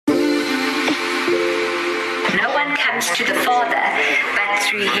No one comes to the Father but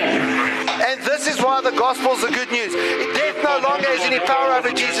through him. And this is why the gospel is the good news. Death no longer has any power over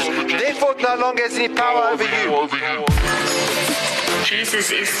Jesus. Therefore, it no longer has any power over you.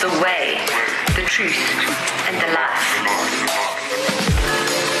 Jesus is the way, the truth, and the life.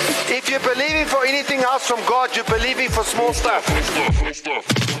 If you're believing for anything else from God, you're believing for small stuff.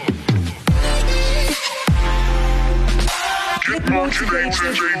 Get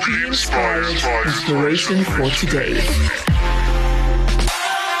motivated, be inspired. Inspiration for today.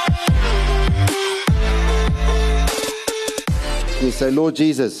 You say, Lord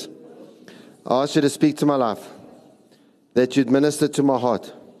Jesus, I ask you to speak to my life, that you'd minister to my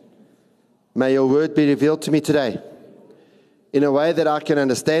heart. May your word be revealed to me today in a way that I can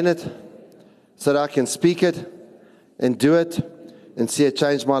understand it, so that I can speak it and do it and see it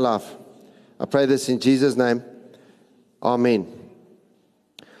change my life. I pray this in Jesus' name. Amen.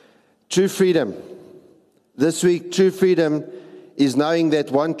 True freedom. This week, true freedom is knowing that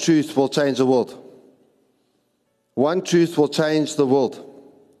one truth will change the world. One truth will change the world.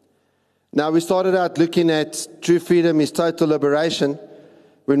 Now, we started out looking at true freedom is total liberation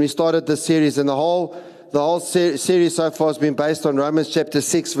when we started this series, and the whole series so far has been based on Romans chapter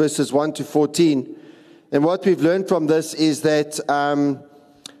 6, verses 1 to 14. And what we've learned from this is that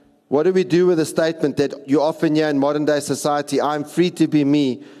what do we do with the statement that you often hear in modern day society, I'm free to be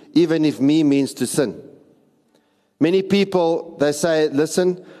me, even if me means to sin? Many people, they say,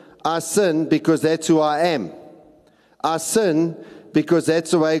 listen, I sin because that's who I am. I sin because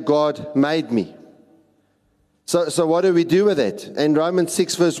that's the way God made me. So what do we do with it? And Romans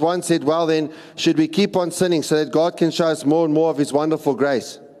 6 verse 1 said, well then, should we keep on sinning so that God can show us more and more of his wonderful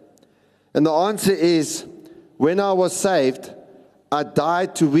grace? And the answer is, when I was saved, I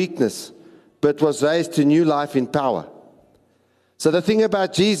died to weakness, but was raised to new life in power. So the thing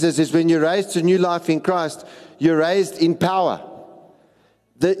about Jesus is when you're raised to new life in Christ, you're raised in power.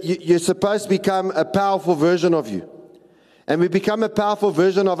 You're supposed to become a powerful version of you. And we become a powerful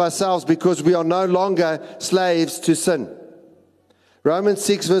version of ourselves because we are no longer slaves to sin. Romans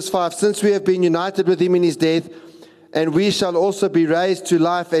 6 verse 5, since we have been united with him in his death, and we shall also be raised to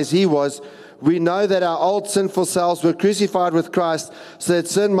life as he was, we know that our old sinful selves were crucified with Christ so that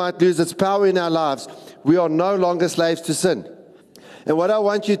sin might lose its power in our lives. We are no longer slaves to sin. And what I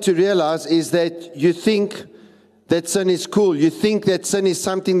want you to realize is that you think that sin is cool. You think that sin is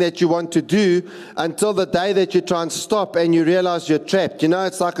something that you want to do until the day that you try and stop and you realize you're trapped. You know,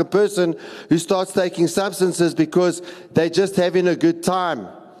 it's like a person who starts taking substances because they're just having a good time.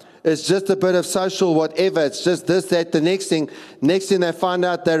 It's just a bit of social whatever. It's just this, that, the next thing. Next thing they find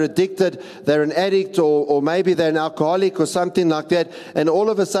out they're addicted, they're an addict, or maybe they're an alcoholic or something like that. And all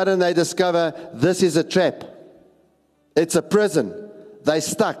of a sudden they discover this is a trap. It's a prison. They're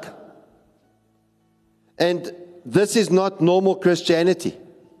stuck. And this is not normal Christianity.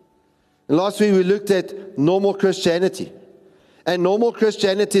 And last week we looked at normal Christianity. And normal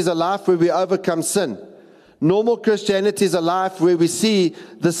Christianity is a life where we overcome sin. Normal Christianity is a life where we see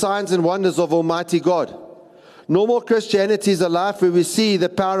the signs and wonders of Almighty God. Normal Christianity is a life where we see the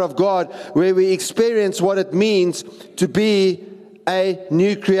power of God, where we experience what it means to be a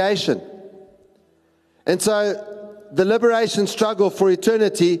new creation. And so the liberation struggle for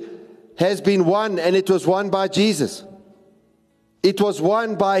eternity has been won, and it was won by Jesus. It was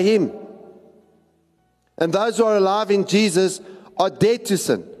won by him. And those who are alive in Jesus are dead to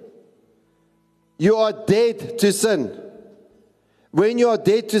sin. You are dead to sin. When you are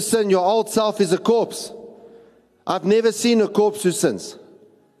dead to sin, your old self is a corpse. I've never seen a corpse who sins.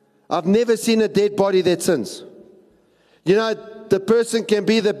 I've never seen a dead body that sins. You know, the person can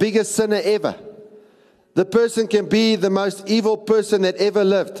be the biggest sinner ever. The person can be the most evil person that ever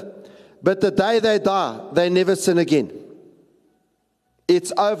lived. But the day they die, they never sin again.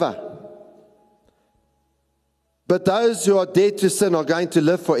 It's over. But those who are dead to sin are going to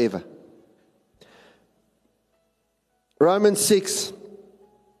live forever. Romans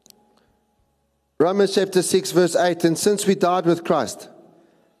chapter 6 verse 8, and since we died with Christ,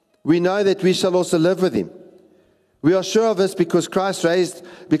 we know that we shall also live with him. We are sure of this because Christ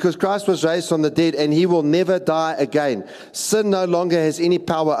was raised from the dead, and he will never die again. Sin no longer has any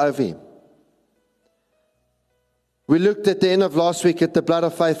power over him. We looked at the end of last week at the blood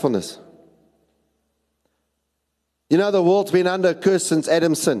of faithfulness. You know, the world's been under a curse since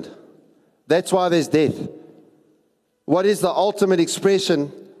Adam sinned. That's why there's death. What is the ultimate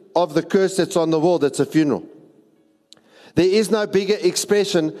expression of the curse that's on the world? It's a funeral. There is no bigger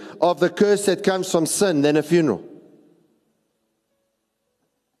expression of the curse that comes from sin than a funeral.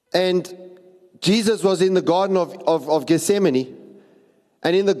 And Jesus was in the Garden of Gethsemane.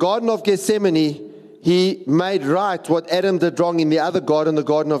 And in the Garden of Gethsemane, he made right what Adam did wrong in the other garden, the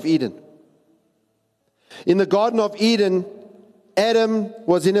Garden of Eden. In the Garden of Eden, Adam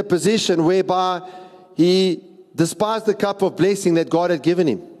was in a position whereby he despised the cup of blessing that God had given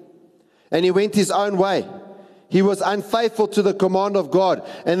him. And he went his own way. He was unfaithful to the command of God.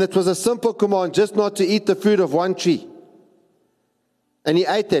 And it was a simple command, just not to eat the fruit of one tree. And he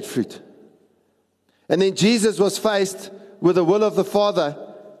ate that fruit. And then Jesus was faced with the will of the Father,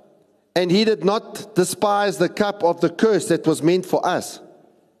 and he did not despise the cup of the curse that was meant for us.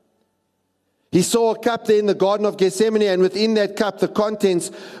 He saw a cup there in the Garden of Gethsemane, and within that cup, the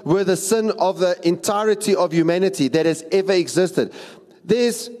contents were the sin of the entirety of humanity that has ever existed.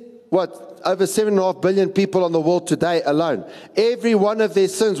 There's, over 7.5 billion people on the world today alone. Every one of their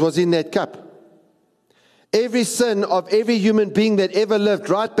sins was in that cup. Every sin of every human being that ever lived,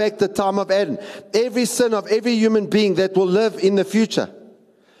 right back to the time of Adam. Every sin of every human being that will live in the future.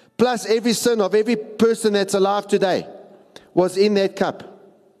 Plus every sin of every person that's alive today was in that cup.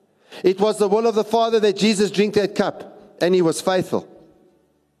 It was the will of the Father that Jesus drink that cup, and he was faithful.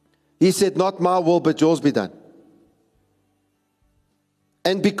 He said, not my will, but yours be done.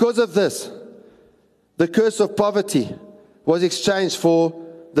 And because of this, the curse of poverty was exchanged for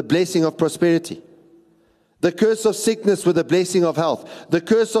the blessing of prosperity. The curse of sickness with the blessing of health. The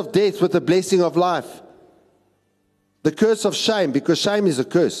curse of death with the blessing of life. The curse of shame, because shame is a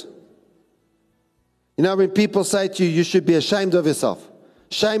curse. You know, when people say to you, you should be ashamed of yourself.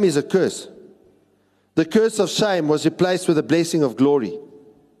 Shame is a curse. The curse of shame was replaced with the blessing of glory.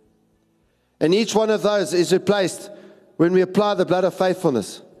 And each one of those is replaced when we apply the blood of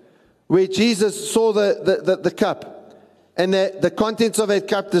faithfulness. Where Jesus saw the cup, and the contents of that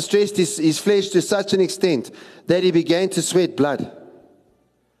cup distressed his flesh to such an extent that he began to sweat blood.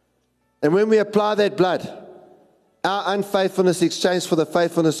 And when we apply that blood, our unfaithfulness exchanged for the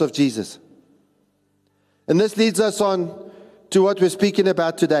faithfulness of Jesus. And this leads us on to what we're speaking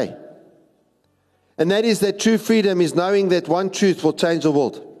about today. And that is that true freedom is knowing that one truth will change the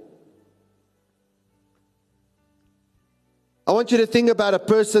world. I want you to think about a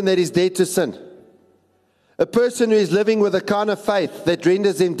person that is dead to sin. A person who is living with a kind of faith that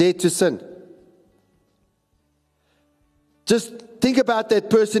renders them dead to sin. Just think about that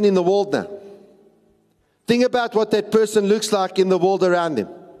person in the world now. Think about what that person looks like in the world around them.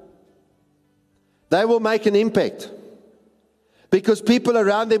 They will make an impact. Because people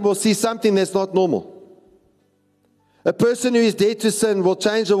around them will see something that's not normal. A person who is dead to sin will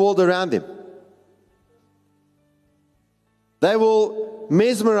change the world around them. They will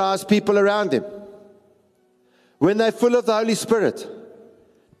mesmerize people around them. When they're full of the Holy Spirit,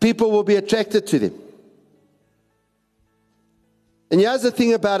 people will be attracted to them. And here's the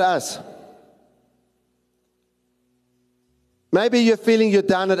thing about us. Maybe you're feeling you're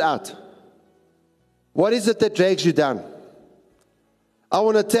down and out. What is it that drags you down? I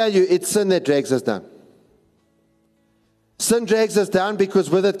want to tell you, it's sin that drags us down. Sin drags us down because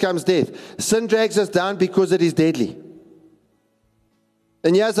with it comes death. Sin drags us down because it is deadly.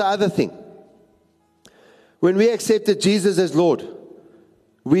 And here's the other thing. When we accepted Jesus as Lord,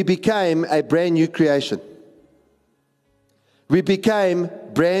 we became a brand new creation. We became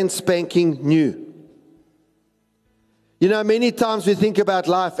brand spanking new. You know, many times we think about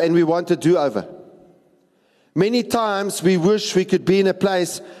life and we want to do over. Many times we wish we could be in a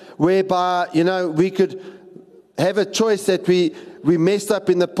place whereby, you know, we could have a choice that we messed up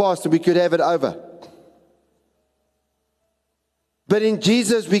in the past and we could have it over. But in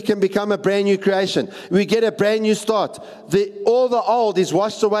Jesus, we can become a brand new creation. We get a brand new start. All the old is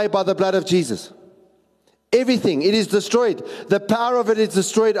washed away by the blood of Jesus. Everything, it is destroyed. The power of it is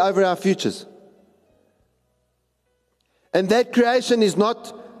destroyed over our futures. And that creation is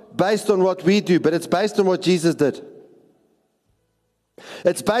not based on what we do, but it's based on what Jesus did.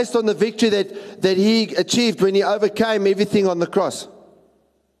 It's based on the victory that he achieved when he overcame everything on the cross.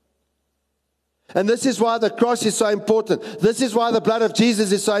 And this is why the cross is so important. This is why the blood of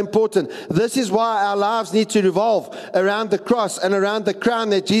Jesus is so important. This is why our lives need to revolve around the cross and around the crown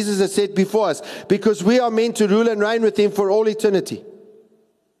that Jesus has set before us. Because we are meant to rule and reign with him for all eternity.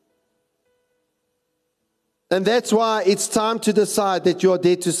 And that's why it's time to decide that you are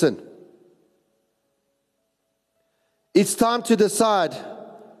dead to sin. It's time to decide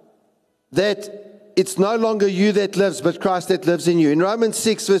that it's no longer you that lives, but Christ that lives in you. In Romans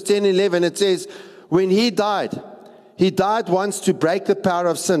 6, verse 10 and 11, it says, when he died once to break the power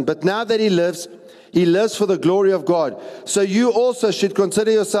of sin. But now that he lives for the glory of God. So you also should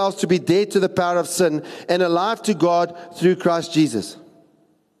consider yourselves to be dead to the power of sin and alive to God through Christ Jesus.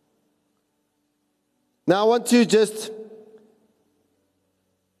 Now I want to just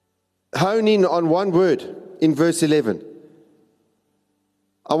hone in on one word in verse 11.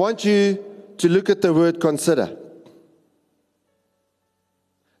 I want you to look at the word consider.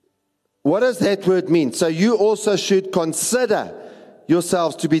 What does that word mean? So you also should consider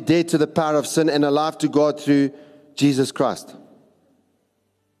yourselves to be dead to the power of sin and alive to God through Jesus Christ.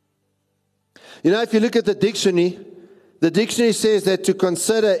 You know, if you look at the dictionary says that to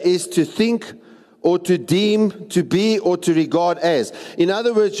consider is to think or to deem, to be or to regard as. In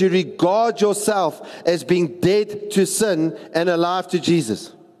other words, you regard yourself as being dead to sin and alive to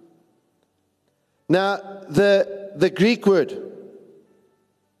Jesus. Now, the Greek word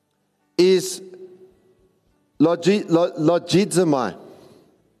is logizomai.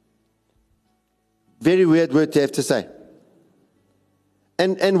 Very weird word to have to say.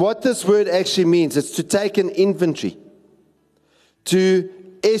 And what this word actually means is to take an inventory, to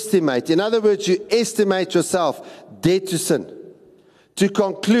estimate. In other words, you estimate yourself dead to sin, to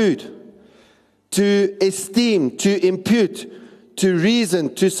conclude, to esteem, to impute, to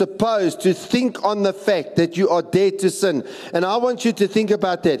reason, to suppose, to think on the fact that you are dead to sin. And I want you to think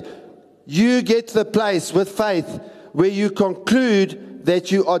about that. You get to the place with faith where you conclude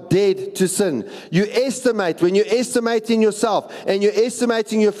that you are dead to sin. You estimate, when you're estimating yourself and you're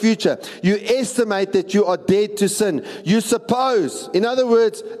estimating your future, you estimate that you are dead to sin. You suppose, in other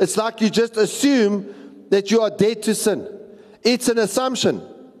words, it's like you just assume that you are dead to sin. It's an assumption.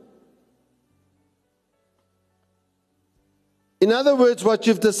 In other words, what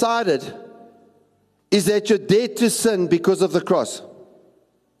you've decided is that you're dead to sin because of the cross.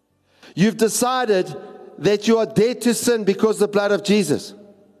 You've decided that you are dead to sin because of the blood of Jesus.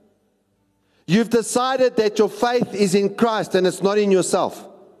 You've decided that your faith is in Christ and it's not in yourself.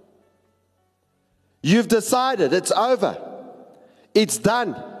 You've decided it's over. It's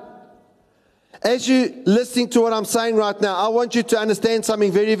done. As you're listening to what I'm saying right now, I want you to understand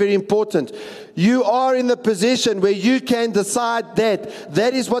something very, very important. You are in the position where you can decide that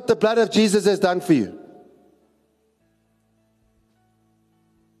that is what the blood of Jesus has done for you.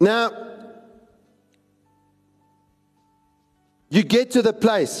 Now, you get to the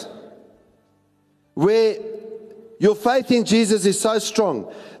place where your faith in Jesus is so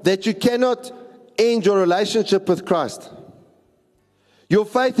strong that you cannot end your relationship with Christ. Your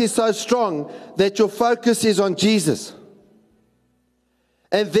faith is so strong that your focus is on Jesus.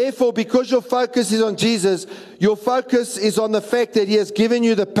 And therefore, because your focus is on Jesus, your focus is on the fact that He has given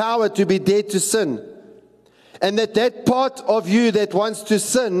you the power to be dead to sin. And that part of you that wants to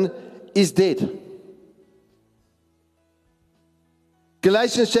sin is dead.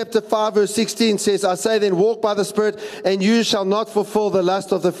 Galatians chapter 5 verse 16 says, I say then, walk by the Spirit, and you shall not fulfill the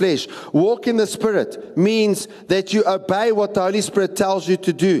lust of the flesh. Walk in the Spirit means that you obey what the Holy Spirit tells you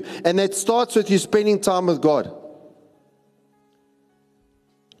to do. And that starts with you spending time with God.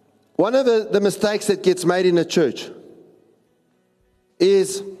 One of the mistakes that gets made in the church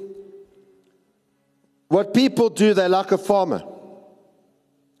is what people do, they're like a farmer.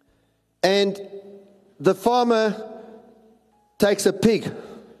 And the farmer takes a pig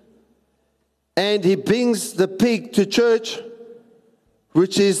and he brings the pig to church,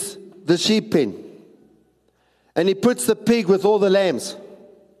 which is the sheep pen. And he puts the pig with all the lambs.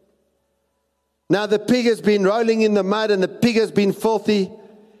 Now the pig has been rolling in the mud and the pig has been filthy,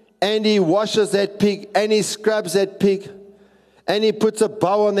 and he washes that pig and he scrubs that pig and he puts a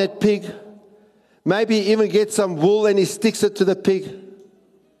bow on that pig. Maybe even gets some wool and he sticks it to the pig.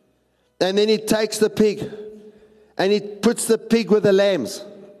 And then he takes the pig and he puts the pig with the lambs.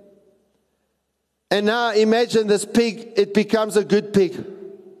 And now imagine this pig, it becomes a good pig.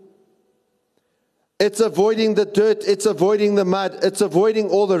 It's avoiding the dirt, it's avoiding the mud, it's avoiding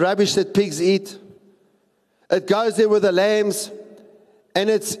all the rubbish that pigs eat. It goes there with the lambs and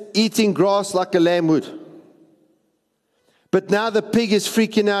it's eating grass like a lamb would. But now the pig is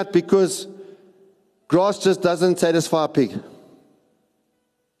freaking out because grass just doesn't satisfy a pig.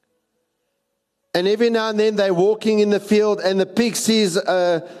 And every now and then they're walking in the field and the pig sees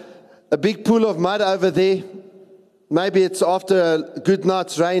a big pool of mud over there. Maybe it's after a good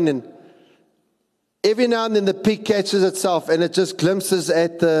night's rain, and every now and then the pig catches itself and it just glimpses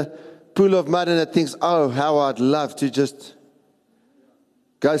at the pool of mud and it thinks, oh, how I'd love to just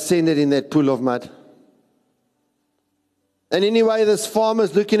go send it in that pool of mud. And anyway, this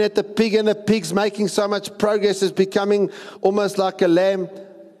farmer's looking at the pig, and the pig's making so much progress, it's becoming almost like a lamb.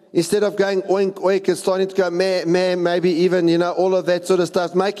 Instead of going oink, oink, it's starting to go meh, meh, maybe even, all of that sort of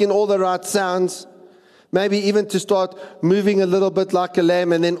stuff, making all the right sounds. Maybe even to start moving a little bit like a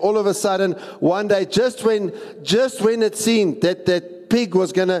lamb. And then all of a sudden, one day, just when it seemed that pig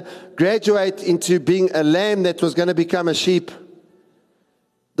was going to graduate into being a lamb that was going to become a sheep,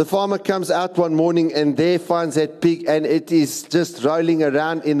 The farmer comes out one morning and there finds that pig, and it is just rolling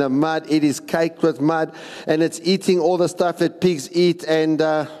around in the mud. It is caked with mud, and it's eating all the stuff that pigs eat, and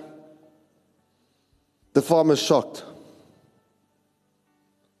the farmer's shocked.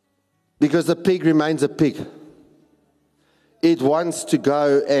 Because the pig remains a pig. It wants to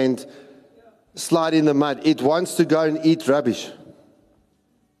go and slide in the mud. It wants to go and eat rubbish.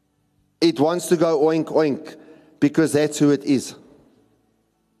 It wants to go oink oink, because that's who it is.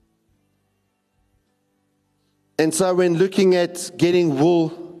 And so when looking at getting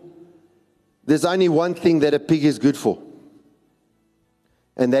wool, there's only one thing that a pig is good for,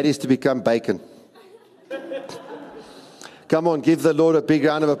 and that is to become bacon. Come on, give the Lord a big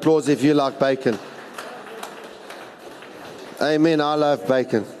round of applause if you like bacon. Amen, I love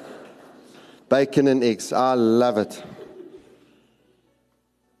bacon. Bacon and eggs, I love it.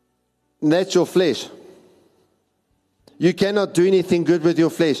 And that's your flesh. You cannot do anything good with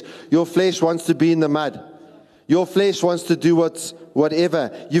your flesh. Your flesh wants to be in the mud. Your flesh wants to do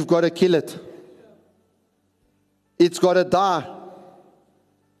whatever. You've got to kill it. It's got to die.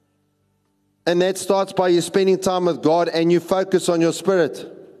 And that starts by you spending time with God and you focus on your spirit.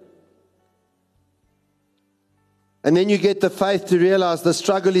 And then you get the faith to realize the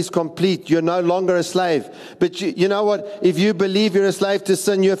struggle is complete. You're no longer a slave. But you know what? If you believe you're a slave to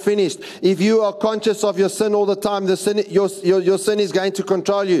sin, you're finished. If you are conscious of your sin all the time, your sin is going to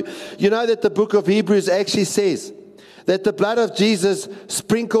control you. You know that the book of Hebrews actually says that the blood of Jesus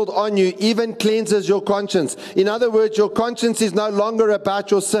sprinkled on you even cleanses your conscience. In other words, your conscience is no longer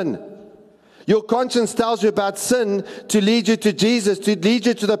about your sin. Your conscience tells you about sin to lead you to Jesus, to lead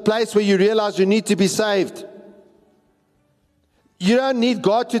you to the place where you realize you need to be saved. You don't need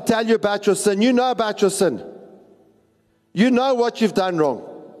God to tell you about your sin. You know about your sin. You know what you've done wrong.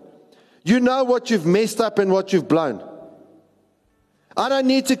 You know what you've messed up and what you've blown. I don't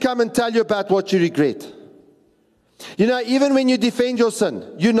need to come and tell you about what you regret. You know, even when you defend your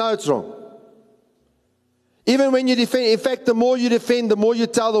sin, you know it's wrong. Even when you defend, in fact, the more you defend, the more you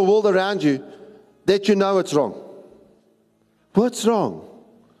tell the world around you that you know it's wrong. What's wrong?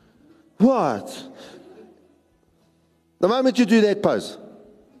 What? The moment you do that pose,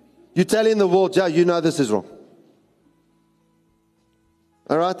 you're telling the world, yeah, you know this is wrong.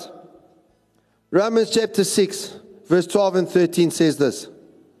 All right? Romans chapter 6, verse 12 and 13 says this.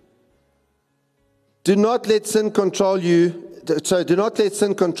 Do not let sin control you. So do not let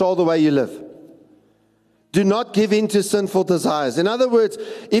sin control the way you live. Do not give in to sinful desires. In other words,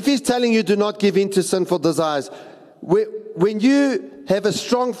 if he's telling you do not give in to sinful desires, when you have a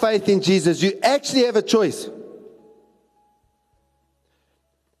strong faith in Jesus, you actually have a choice.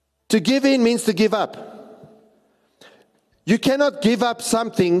 To give in means to give up. You cannot give up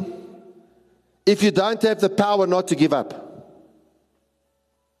something if you don't have the power not to give up.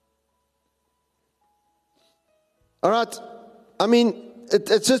 All right? I mean,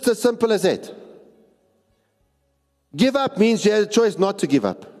 it's just as simple as that. Give up means you had a choice not to give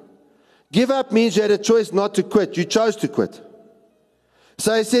up. Give up means you had a choice not to quit. You chose to quit.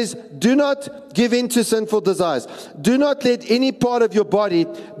 So he says, do not give in to sinful desires. Do not let any part of your body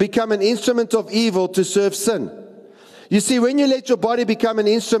become an instrument of evil to serve sin. You see, when you let your body become an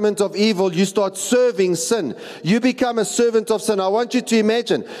instrument of evil, you start serving sin. You become a servant of sin. I want you to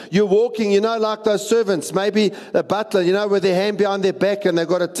imagine you're walking, like those servants, maybe a butler, with their hand behind their back and they've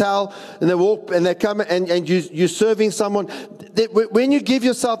got a towel and they walk and they come and you're serving someone. When you give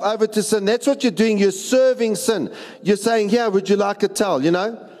yourself over to sin, that's what you're doing. You're serving sin. You're saying, here, would you like a towel?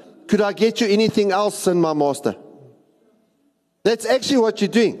 Could I get you anything else, sin, my master? That's actually what you're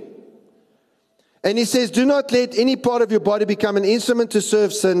doing. And he says, do not let any part of your body become an instrument to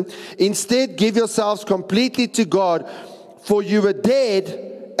serve sin. Instead, give yourselves completely to God, for you were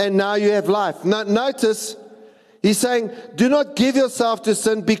dead and now you have life. Now, notice, he's saying, do not give yourself to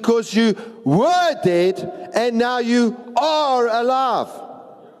sin because you were dead and now you are alive.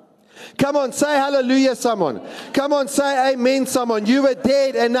 Come on, say hallelujah, someone. Come on, say amen, someone. You were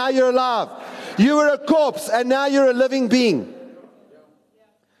dead and now you're alive. You were a corpse and now you're a living being.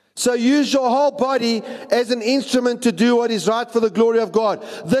 So use your whole body as an instrument to do what is right for the glory of God.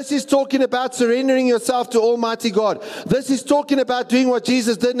 This is talking about surrendering yourself to Almighty God. This is talking about doing what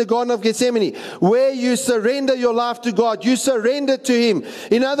Jesus did in the Garden of Gethsemane, where you surrender your life to God. You surrender to Him.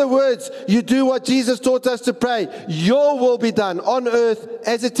 In other words, you do what Jesus taught us to pray. Your will be done on earth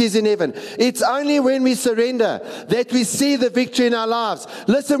as it is in heaven. It's only when we surrender that we see the victory in our lives.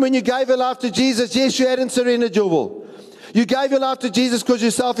 Listen, when you gave your life to Jesus, yes, you hadn't surrendered your will. You gave your life to Jesus because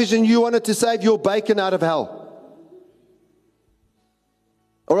you're selfish and you wanted to save your bacon out of hell.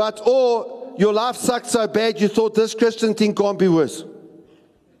 All right? Or your life sucked so bad you thought this Christian thing can't be worse.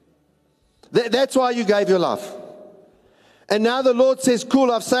 That's why you gave your life. And now the Lord says,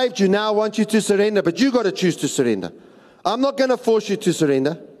 cool, I've saved you. Now I want you to surrender. But you got to choose to surrender. I'm not going to force you to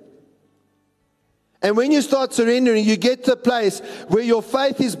surrender. And when you start surrendering, you get to a place where your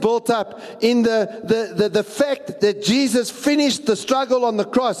faith is built up in the fact that Jesus finished the struggle on the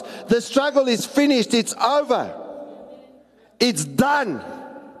cross. The struggle is finished. It's over. It's done.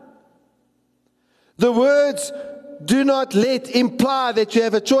 The words do not let imply that you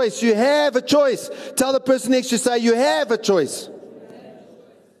have a choice. You have a choice. Tell the person next to you, say, you have a choice.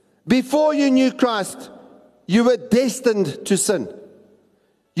 Before you knew Christ, you were destined to sin.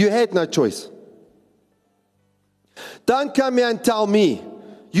 You had no choice. Don't come here and tell me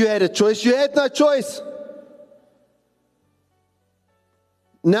you had a choice. You had no choice.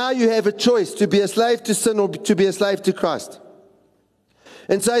 Now you have a choice to be a slave to sin or to be a slave to Christ.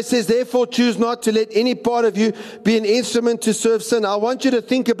 And so he says, therefore choose not to let any part of you be an instrument to serve sin. I want you to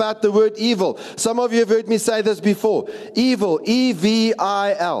think about the word evil. Some of you have heard me say this before. Evil,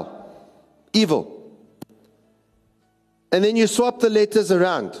 E-V-I-L. Evil. And then you swap the letters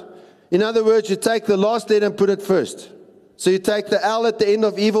around. In other words, you take the last letter and put it first. So you take the L at the end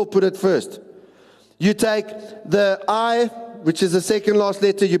of evil, put it first. You take the I, which is the second last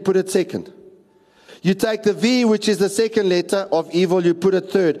letter, you put it second. You take the V, which is the second letter of evil, you put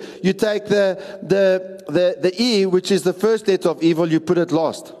it third. You take the E, which is the first letter of evil, you put it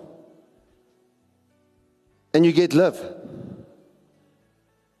last. And you get live.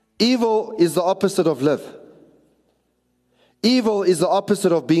 Evil is the opposite of live. Evil is the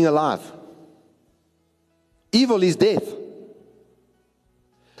opposite of being alive. Evil is death.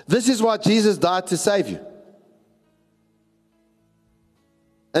 This is why Jesus died to save you.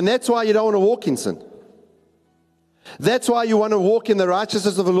 And that's why you don't want to walk in sin. That's why you want to walk in the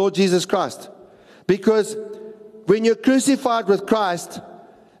righteousness of the Lord Jesus Christ. Because when you're crucified with Christ,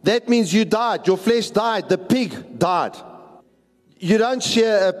 that means you died. Your flesh died. The pig died. You don't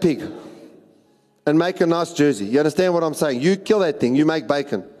shear a pig and make a nice jersey. You understand what I'm saying? You kill that thing. You make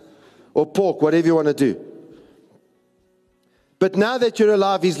bacon or pork, whatever you want to do. But now that you're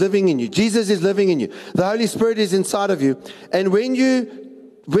alive, He's living in you. Jesus is living in you. The Holy Spirit is inside of you. And when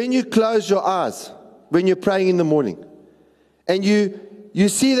you close your eyes, when you're praying in the morning, and you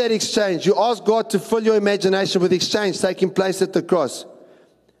see that exchange, you ask God to fill your imagination with exchange taking place at the cross,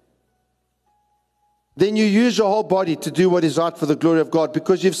 then you use your whole body to do what is right for the glory of God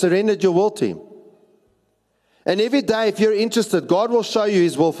because you've surrendered your will to Him. And every day, if you're interested, God will show you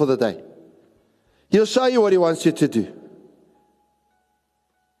His will for the day. He'll show you what He wants you to do.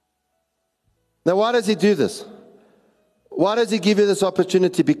 Now, why does He do this? Why does He give you this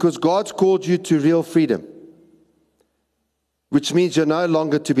opportunity? Because God's called you to real freedom, which means you're no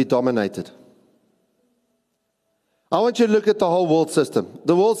longer to be dominated. I want you to look at the whole world system.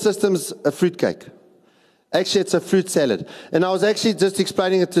 The world system's a fruitcake. Actually, it's a fruit salad. And I was actually just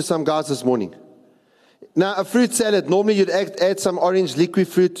explaining it to some guys this morning. Now, a fruit salad, normally you'd add some orange liquid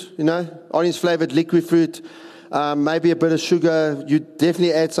fruit, orange flavored liquid fruit, maybe a bit of sugar. You'd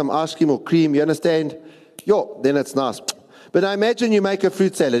definitely add some ice cream or cream, you understand? Then it's nice. But I imagine you make a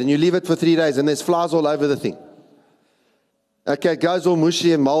fruit salad and you leave it for 3 days and there's flies all over the thing. Okay, it goes all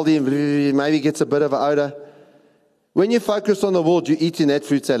mushy and moldy and maybe gets a bit of an odor. When you focus on the world, you're eating that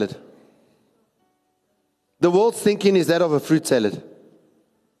fruit salad. The world's thinking is that of a fruit salad.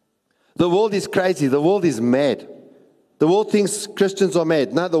 The world is crazy. The world is mad. The world thinks Christians are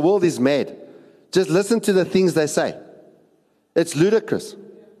mad. No, the world is mad. Just listen to the things they say. It's ludicrous.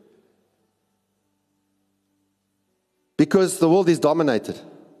 Because the world is dominated.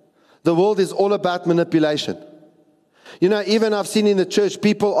 The world is all about manipulation. Even I've seen in the church,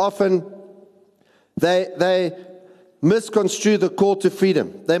 people often, they misconstrue the call to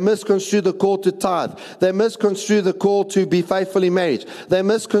freedom. They misconstrue the call to tithe. They misconstrue the call to be faithful in marriage. They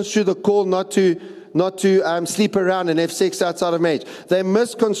misconstrue the call not to sleep around and have sex outside of marriage. They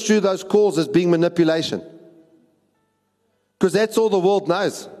misconstrue those calls as being manipulation. Because that's all the world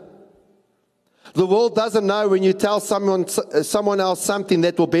knows. The world doesn't know when you tell someone else something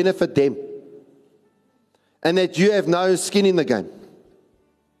that will benefit them. And that you have no skin in the game.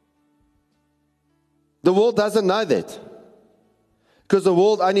 The world doesn't know that. Because the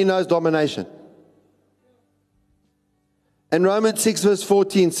world only knows domination. And Romans 6 verse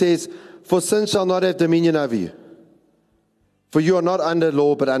 14 says, for sin shall not have dominion over you. For you are not under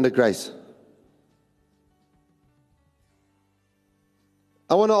law, but under grace.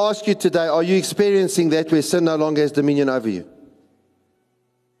 I want to ask you today, are you experiencing that where sin no longer has dominion over you?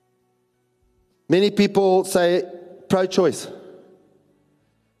 Many people say pro-choice.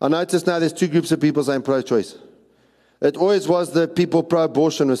 I notice now there's two groups of people saying pro-choice. It always was the people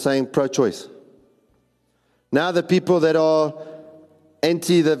pro-abortion were saying pro-choice. Now the people that are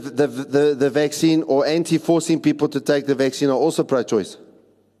anti the vaccine or anti-forcing people to take the vaccine are also pro-choice.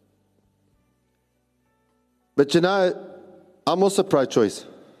 But you know, I'm also pro-choice.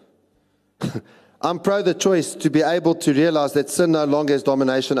 I'm pro the choice to be able to realize that sin no longer has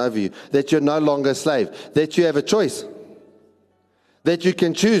domination over you, that you're no longer a slave, that you have a choice, that you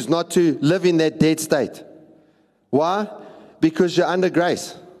can choose not to live in that dead state. Why? Because you're under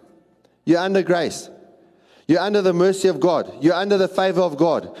grace. You're under grace. You're under the mercy of God. You're under the favor of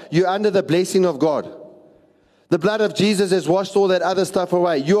God. You're under the blessing of God. The blood of Jesus has washed all that other stuff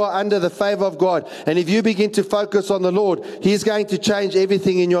away. You are under the favor of God. And if you begin to focus on the Lord, He's going to change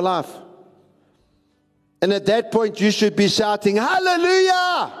everything in your life. And at that point, you should be shouting,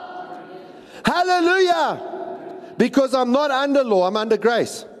 hallelujah! Hallelujah! Because I'm not under law, I'm under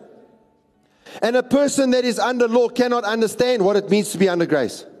grace. And a person that is under law cannot understand what it means to be under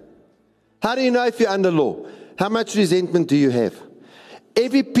grace. How do you know if you're under law? How much resentment do you have?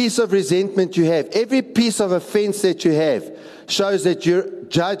 Every piece of resentment you have, every piece of offense that you have, shows that you're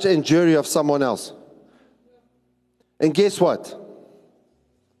judge and jury of someone else. And guess what?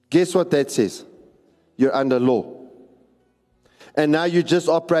 Guess what that says? You're under law. And now you're just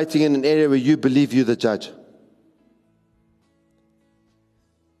operating in an area where you believe you're the judge.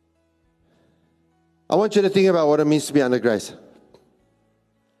 I want you to think about what it means to be under grace.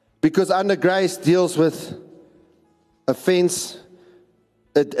 Because under grace deals with offense,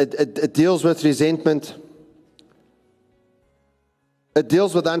 it deals with resentment, it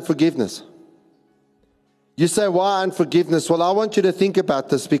deals with unforgiveness. You say, why unforgiveness? Well, I want you to think about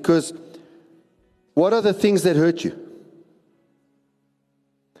this, because what are the things that hurt you?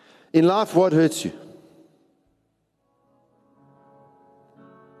 In life, what hurts you?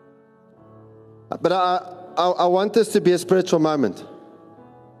 But I want this to be a spiritual moment.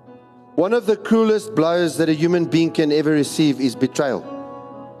 One of the cruelest blows that a human being can ever receive is betrayal.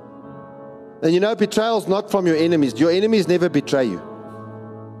 And you know, betrayal is not from your enemies. Your enemies never betray you.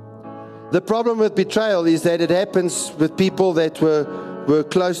 The problem with betrayal is that it happens with people that were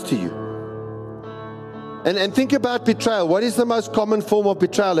close to you. And think about betrayal. What is the most common form of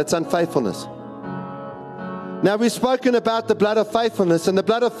betrayal? It's unfaithfulness. Now, we've spoken about the blood of faithfulness, and the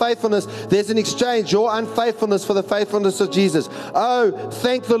blood of faithfulness, there's an exchange, your unfaithfulness for the faithfulness of Jesus. Oh,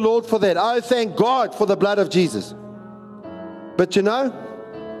 thank the Lord for that. Oh, thank God for the blood of Jesus. But you know,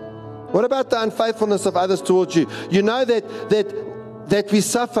 what about the unfaithfulness of others towards you? You know that we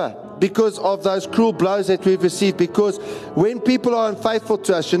suffer because of those cruel blows that we've received, because when people are unfaithful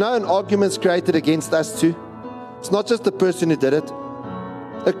to us, you know, an argument's created against us too. It's not just the person who did it.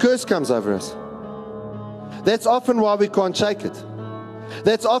 A curse comes over us. That's often why we can't shake it.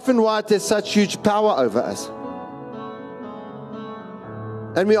 That's often why there's such huge power over us.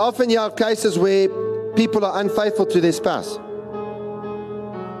 And we often have cases where people are unfaithful to their spouse.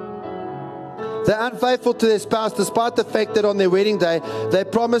 They're unfaithful to their spouse despite the fact that on their wedding day, they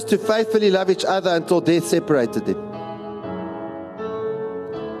promised to faithfully love each other until death separated them.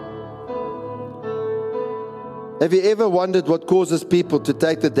 Have you ever wondered what causes people to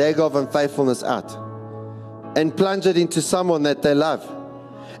take the dagger of unfaithfulness out and plunge it into someone that they love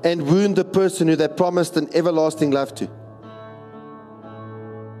and wound the person who they promised an everlasting love to?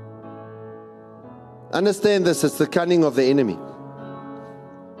 Understand this, it's the cunning of the enemy.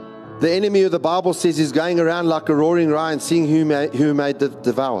 The enemy, who the Bible says, is going around like a roaring lion, seeing who may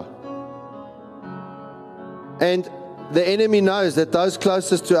devour. And the enemy knows that those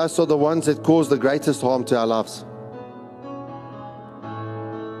closest to us are the ones that cause the greatest harm to our lives.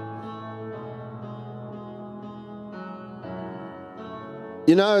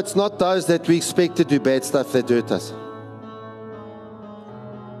 You know, it's not those that we expect to do bad stuff that hurt us.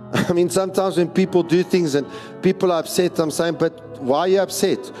 I mean, sometimes when people do things and people are upset, I'm saying, but why are you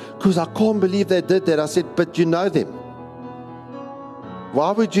upset? Because I can't believe they did that. I said, but you know them.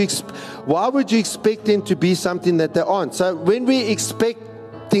 Why would you expect them to be something that they aren't? So when we expect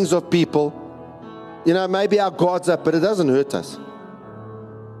things of people, you know, maybe our guard's up, but it doesn't hurt us.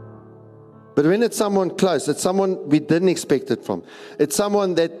 But when it's someone close, it's someone we didn't expect it from. It's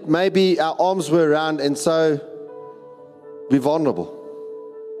someone that maybe our arms were around, and so we're vulnerable.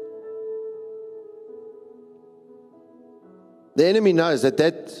 The enemy knows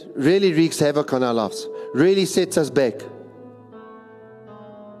that really wreaks havoc on our lives, really sets us back.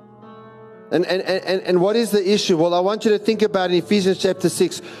 And what is the issue? Well, I want you to think about in Ephesians chapter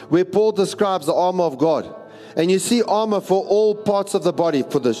 6, where Paul describes the armor of God. And you see armor for all parts of the body,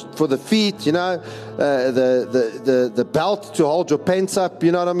 for the feet, the belt to hold your pants up,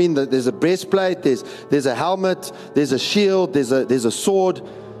 you know what I mean? There's a breastplate, there's a helmet, there's a shield, there's a sword.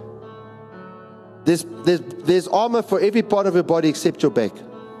 There's armor for every part of your body except your back.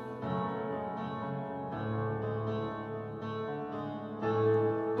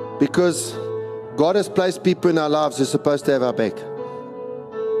 Because God has placed people in our lives who are supposed to have our back.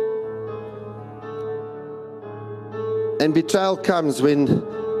 And betrayal comes when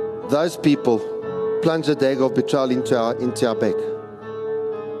those people plunge a dagger of betrayal into our back.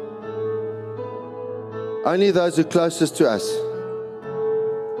 Only those who are closest to us,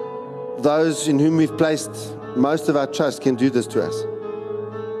 those in whom we've placed most of our trust, can do this to us.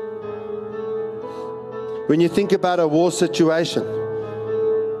 When you think about a war situation,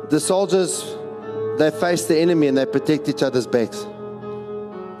 the soldiers, they face the enemy and they protect each other's backs.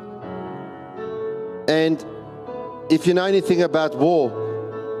 And if you know anything about war,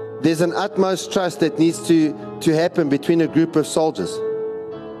 there's an utmost trust that needs to happen between a group of soldiers.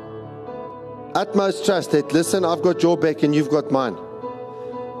 Utmost trust that, listen, I've got your back and you've got mine.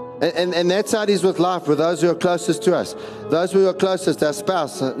 And that's how it is with life, with those who are closest to us. Those who are closest, our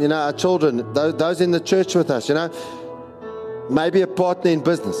spouse, our children, those in the church with us, maybe a partner in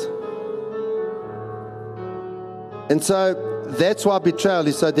business. And so that's why betrayal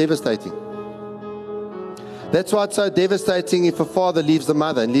is so devastating. That's why it's so devastating if a father leaves the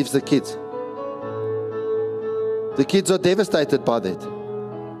mother and leaves the kids. The kids are devastated by that.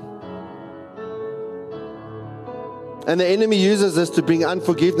 And the enemy uses this to bring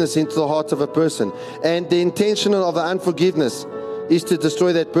unforgiveness into the heart of a person. And the intention of the unforgiveness is to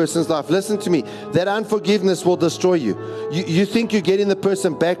destroy that person's life. Listen to me. That unforgiveness will destroy you. You think you're getting the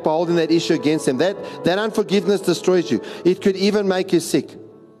person back by holding that issue against them. That unforgiveness destroys you. It could even make you sick.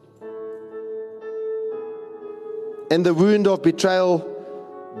 And the wound of betrayal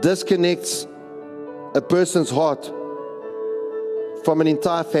disconnects a person's heart from an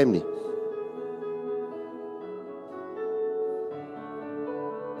entire family.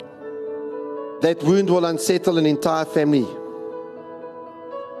 That wound will unsettle an entire family.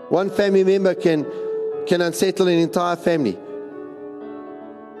 One family member can unsettle an entire family.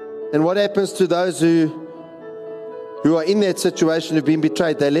 And what happens to those who are in that situation, who've been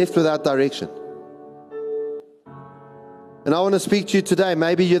betrayed? They're left without direction. And I want to speak to you today.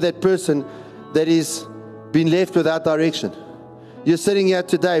 Maybe you're that person that is been left without direction. You're sitting here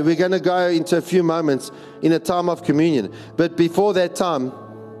today. We're going to go into a few moments in a time of communion. But before that time,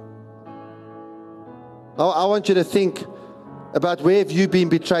 I want you to think about where have you been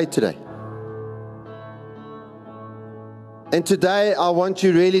betrayed today. And today I want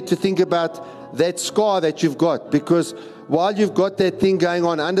you really to think about that scar that you've got. Because while you've got that thing going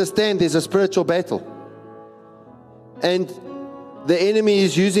on, understand there's a spiritual battle. And the enemy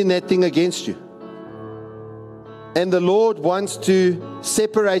is using that thing against you. And the Lord wants to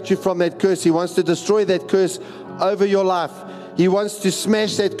separate you from that curse. He wants to destroy that curse over your life. He wants to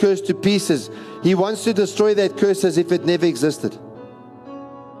smash that curse to pieces. He wants to destroy that curse as if it never existed.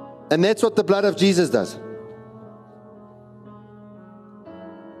 And that's what the blood of Jesus does.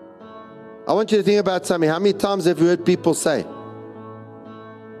 I want you to think about something. How many times have you heard people say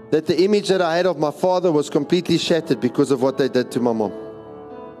that the image that I had of my father was completely shattered because of what they did to my mom?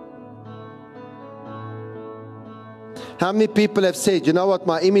 How many people have said, you know what,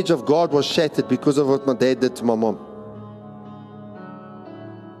 my image of God was shattered because of what my dad did to my mom?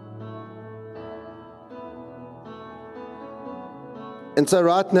 And so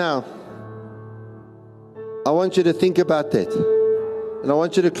right now, I want you to think about that. And I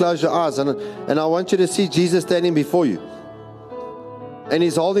want you to close your eyes. And I want you to see Jesus standing before you. And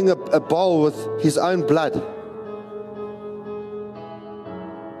he's holding a bowl with his own blood.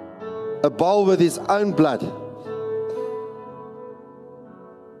 A bowl with his own blood.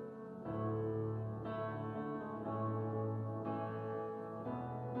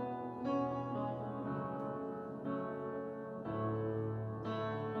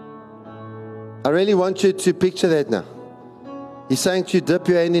 I really want you to picture that now. He's saying to you, dip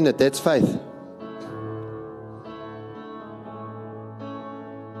your hand in it. That's faith.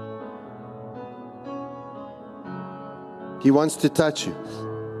 He wants to touch you.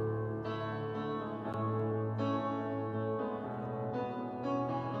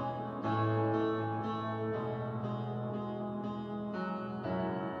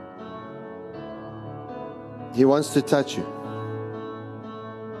 He wants to touch you.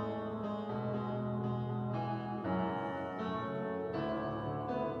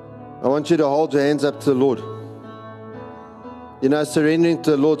 I want you to hold your hands up to the Lord. You know, surrendering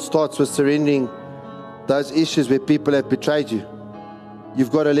to the Lord starts with surrendering those issues where people have betrayed you,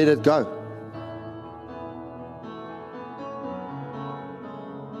 you've got to let it go.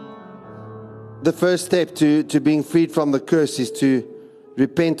 The first step to being freed from the curse is to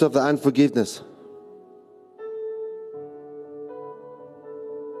repent of the unforgiveness.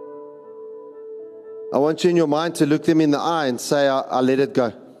 I want you in your mind to look them in the eye and say, I let it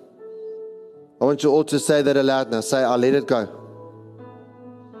go. I want you all to say that aloud now. Say, I let it go.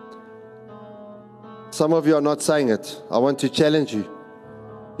 Some of you are not saying it. I want to challenge you.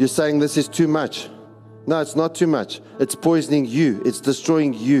 You're saying this is too much. No, it's not too much. It's poisoning you. It's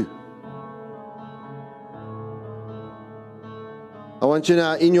destroying you. I want you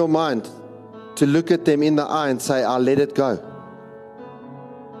now in your mind to look at them in the eye and say, I let it go.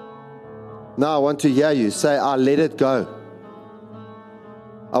 Now I want to hear you say, I let it go.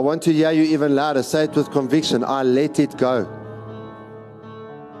 I want to hear you even louder. Say it with conviction. I let it go.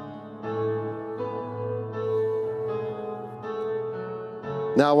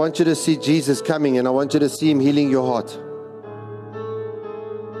 Now I want you to see Jesus coming, and I want you to see Him healing your heart.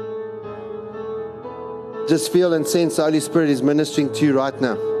 Just feel and sense the Holy Spirit is ministering to you right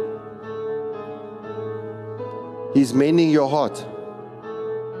now. He's mending your heart.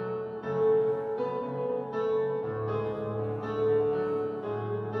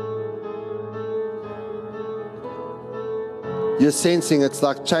 You're sensing it's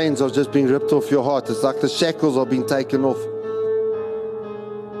like chains are just being ripped off your heart. It's like the shackles are being taken off.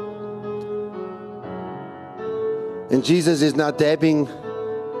 And Jesus is now dabbing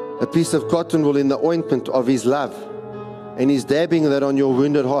a piece of cotton wool in the ointment of His love. And He's dabbing that on your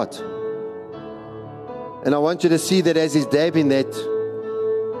wounded heart. And I want you to see that as He's dabbing that,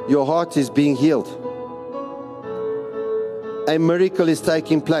 your heart is being healed. A miracle is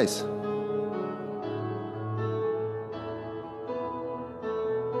taking place.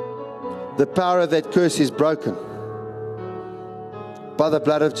 The power of that curse is broken by the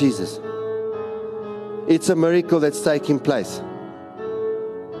blood of Jesus. It's a miracle that's taking place.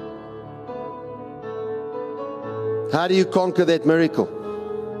 How do you conquer that miracle?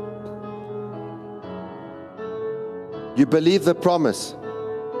 You believe the promise.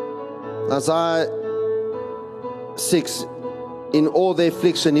 Isaiah 6, in all the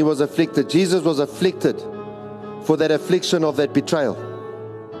affliction He was afflicted. Jesus was afflicted for that affliction of that betrayal.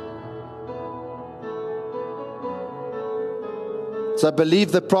 So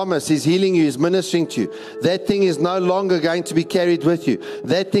believe the promise. He's healing you. He's ministering to you. That thing is no longer going to be carried with you.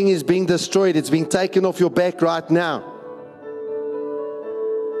 That thing is being destroyed. It's being taken off your back right now.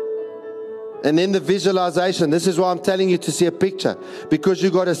 And then the visualization. This is why I'm telling you to see a picture. Because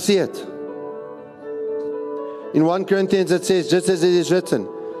you've got to see it. In 1 Corinthians it says, just as it is written,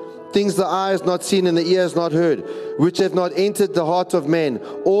 things the eye has not seen and the ear has not heard, which have not entered the heart of man,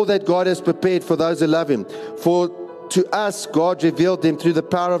 all that God has prepared for those who love Him. For to us, God revealed them through the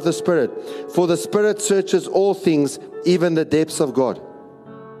power of the Spirit. For the Spirit searches all things, even the depths of God.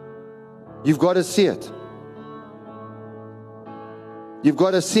 You've got to see it. You've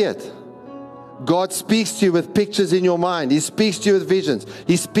got to see it. God speaks to you with pictures in your mind. He speaks to you with visions.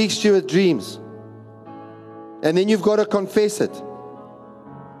 He speaks to you with dreams. And then you've got to confess it.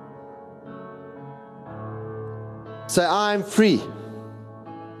 Say, I am free.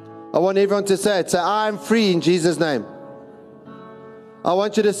 I want everyone to say it. Say, I am free in Jesus' name. I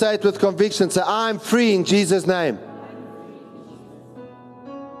want you to say it with conviction. Say, I am free in Jesus' name.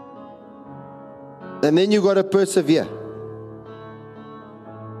 And then you've got to persevere.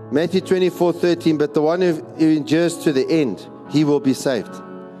 Matthew 24:13, but the one who endures to the end, he will be saved.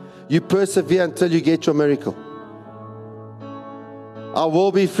 You persevere until you get your miracle. I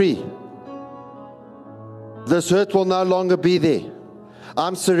will be free. This hurt will no longer be there.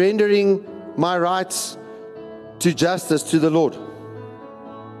 I'm surrendering my rights to justice to the Lord.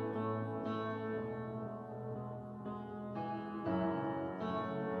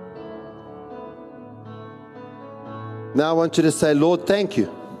 Now I want you to say, Lord, thank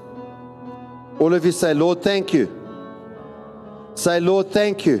you. All of you say, Lord, thank you. Say, Lord,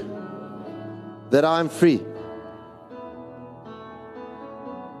 thank you that I'm free.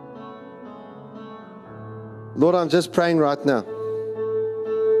 Lord, I'm just praying right now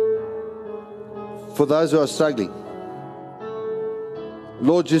for those who are struggling.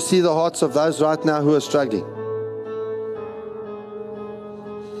 Lord, you see the hearts of those right now who are struggling.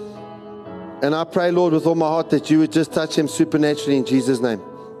 And I pray, Lord, with all my heart that you would just touch them supernaturally in Jesus' name.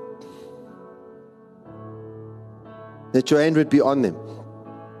 That your hand would be on them.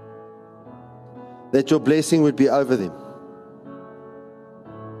 That your blessing would be over them.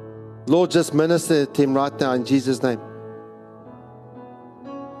 Lord, just minister to him right now in Jesus' name.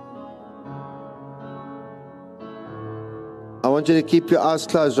 I want you to keep your eyes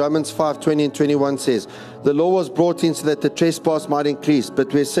closed. Romans 5:20 and 21 says, the law was brought in so that the trespass might increase,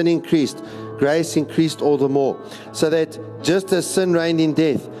 but where sin increased, grace increased all the more. So that just as sin reigned in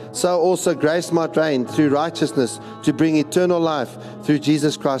death, so also grace might reign through righteousness to bring eternal life through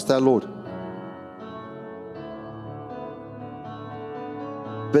Jesus Christ our Lord.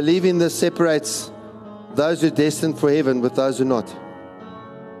 Believing this separates those who are destined for heaven with those who are not.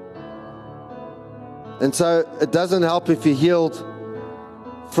 And so it doesn't help if you're healed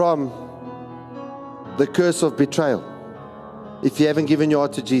from the curse of betrayal if you haven't given your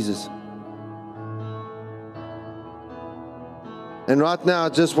heart to Jesus. And right now I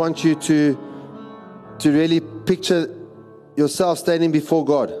just want you to really picture yourself standing before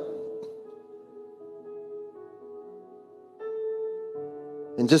God.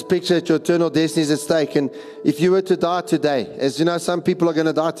 And just picture that your eternal destiny is at stake. And if you were to die today, as you know, some people are going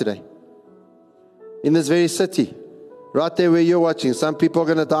to die today. In this very city, right there where you're watching, some people are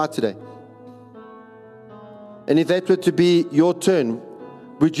going to die today. And if that were to be your turn,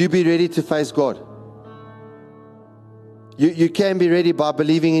 would you be ready to face God? You can be ready by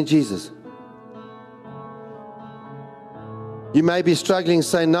believing in Jesus. You may be struggling,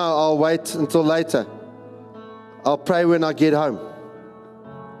 saying, no, I'll wait until later. I'll pray when I get home.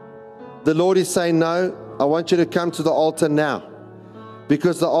 The Lord is saying, no, I want you to come to the altar now.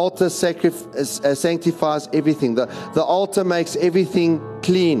 Because the altar sanctifies everything. The altar makes everything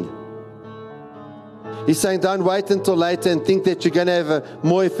clean. He's saying, don't wait until later and think that you're going to have a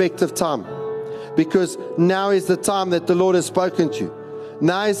more effective time. Because now is the time that the Lord has spoken to you.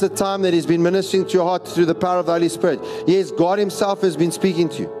 Now is the time that He's been ministering to your heart through the power of the Holy Spirit. Yes, God Himself has been speaking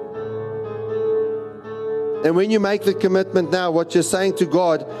to you. And when you make the commitment now, what you're saying to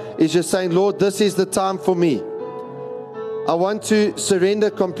God is you're saying, Lord, this is the time for me. I want to surrender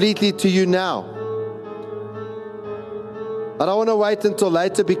completely to you now. I don't want to wait until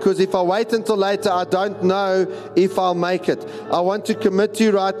later, because if I wait until later, I don't know if I'll make it. I want to commit to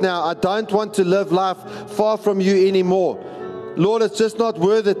you right now. I don't want to live life far from you anymore. Lord, it's just not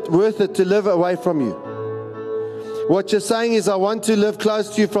worth it to live away from you. What you're saying is, I want to live close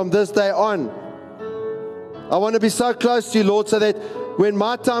to you from this day on. I want to be so close to you, Lord, so that when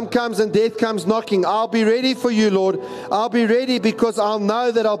my time comes and death comes knocking, I'll be ready for you, Lord. I'll be ready because I'll know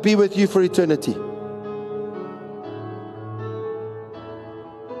that I'll be with you for eternity.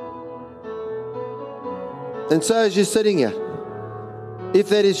 And so as you're sitting here, if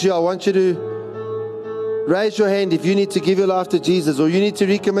that is you, I want you to raise your hand if you need to give your life to Jesus, or you need to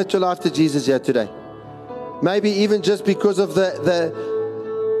recommit your life to Jesus here today. Maybe even just because of the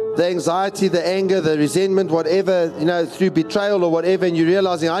anxiety, the anger, the resentment, whatever, through betrayal or whatever, and you're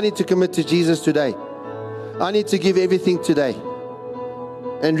realizing, I need to commit to Jesus today. I need to give everything today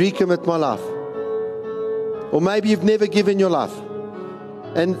and recommit my life. Or maybe you've never given your life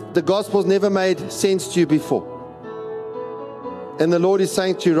and the gospel's never made sense to you before. And the Lord is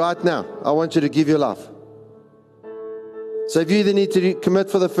saying to you right now, I want you to give your life. So if you either need to commit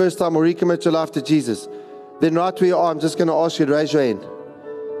for the first time or recommit your life to Jesus, then right where you are, I'm just going to ask you to raise your hand.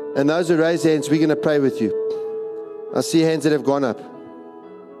 And those who raise hands, we're going to pray with you. I see hands that have gone up.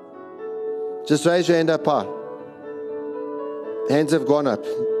 Just raise your hand up high. Hands have gone up.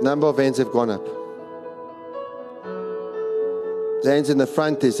 Number of hands have gone up. There's hands in the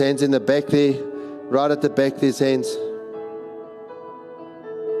front, there's hands in the back there. Right at the back, there's hands.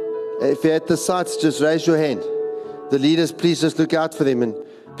 If you're at the sites, just raise your hand. The leaders, please just look out for them and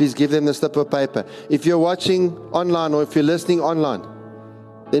please give them the slip of paper. If you're watching online or if you're listening online,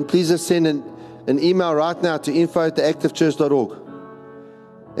 then please just send an email right now to info@activechurch.org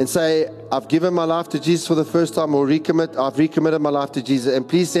and say, I've given my life to Jesus for the first time, or I've recommitted my life to Jesus. And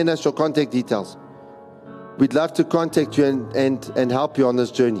please send us your contact details. We'd love to contact you and help you on this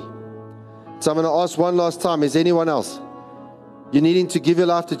journey. So I'm going to ask one last time, is anyone else? You're needing to give your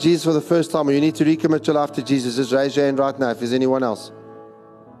life to Jesus for the first time, or you need to recommit your life to Jesus, just raise your hand right now. If there's anyone else,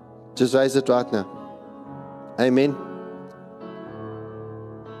 just raise it right now. Amen.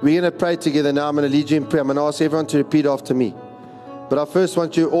 We're going to pray together now. I'm going to lead you in prayer. I'm going to ask everyone to repeat after me. But I first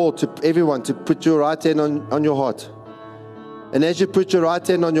want you all, everyone, to put your right hand on your heart. And as you put your right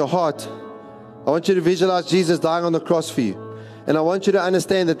hand on your heart, I want you to visualize Jesus dying on the cross for you. And I want you to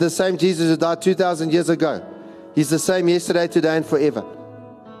understand that the same Jesus who died 2,000 years ago, He's the same yesterday, today, and forever.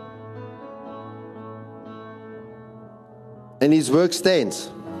 And His work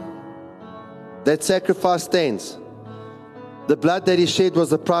stands. That sacrifice stands. The blood that He shed was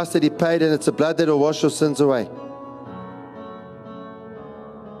the price that He paid, and it's the blood that will wash your sins away.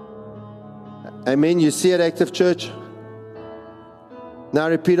 Amen. You see it, Active Church? Now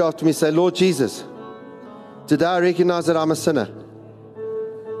repeat after me. Say, Lord Jesus, Today I recognize that I'm a sinner.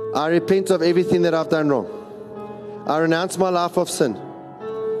 I repent of everything that I've done wrong. I renounce my life of sin.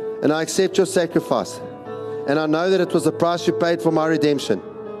 And I accept your sacrifice. And I know that it was the price you paid for my redemption.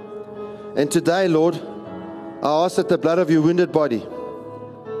 And today, Lord, I ask that the blood of your wounded body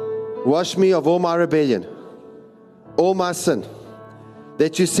wash me of all my rebellion, all my sin,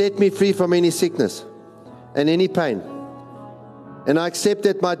 that you set me free from any sickness and any pain. And I accept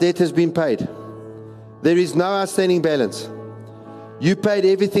that my debt has been paid. There is no outstanding balance. You paid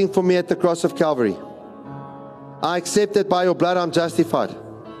everything for me at the cross of Calvary. I accept that by your blood I'm justified.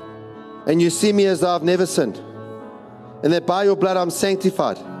 And you see me as though I've never sinned. And that by your blood I'm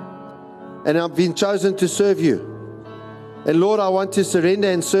sanctified. And I've been chosen to serve you. And Lord, I want to surrender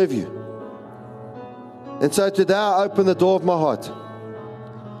and serve you. And so today I open the door of my heart.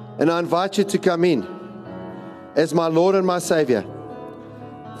 And I invite you to come in as my Lord and my Savior.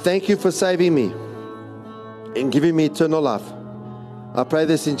 Thank you for saving me and giving me eternal life. I pray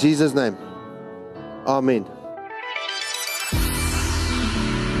this in Jesus' name. Amen.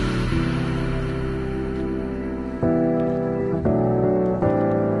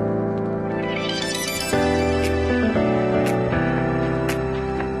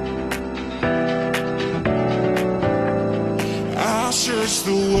 I searched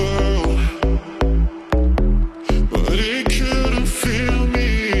the world, but it couldn't fill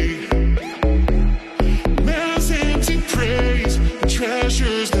me. Man's empty praise and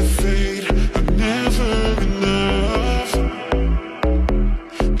treasures that fade are never enough.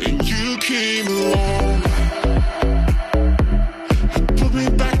 Then you came along and put me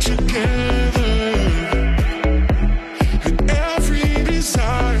back together, and every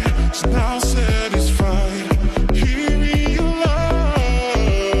desire is now satisfied.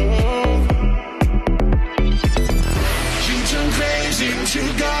 Into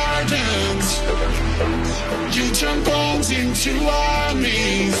gardens, you turn bones into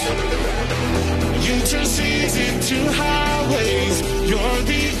armies, you turn seas into highways. You're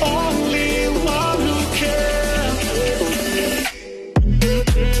the only one who cares.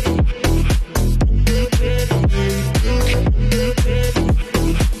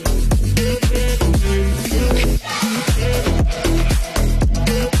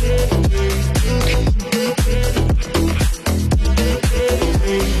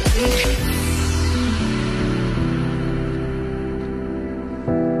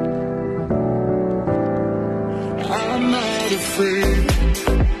 I'm not afraid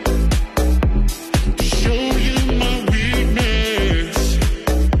to show you my weakness,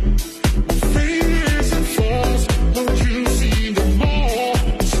 my failures and flaws. Though you see them all,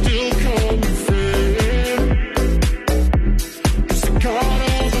 you still call me friend. It's the God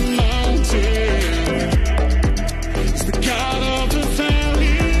of the mountain, it's the God of the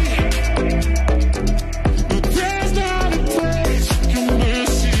valley. But there's not a place your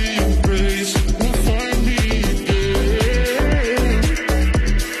mercy and grace will find me.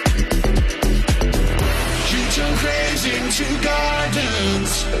 Into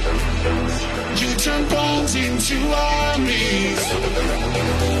gardens, you turn bones into armies,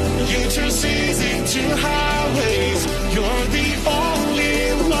 you turn seas into highways. You're the only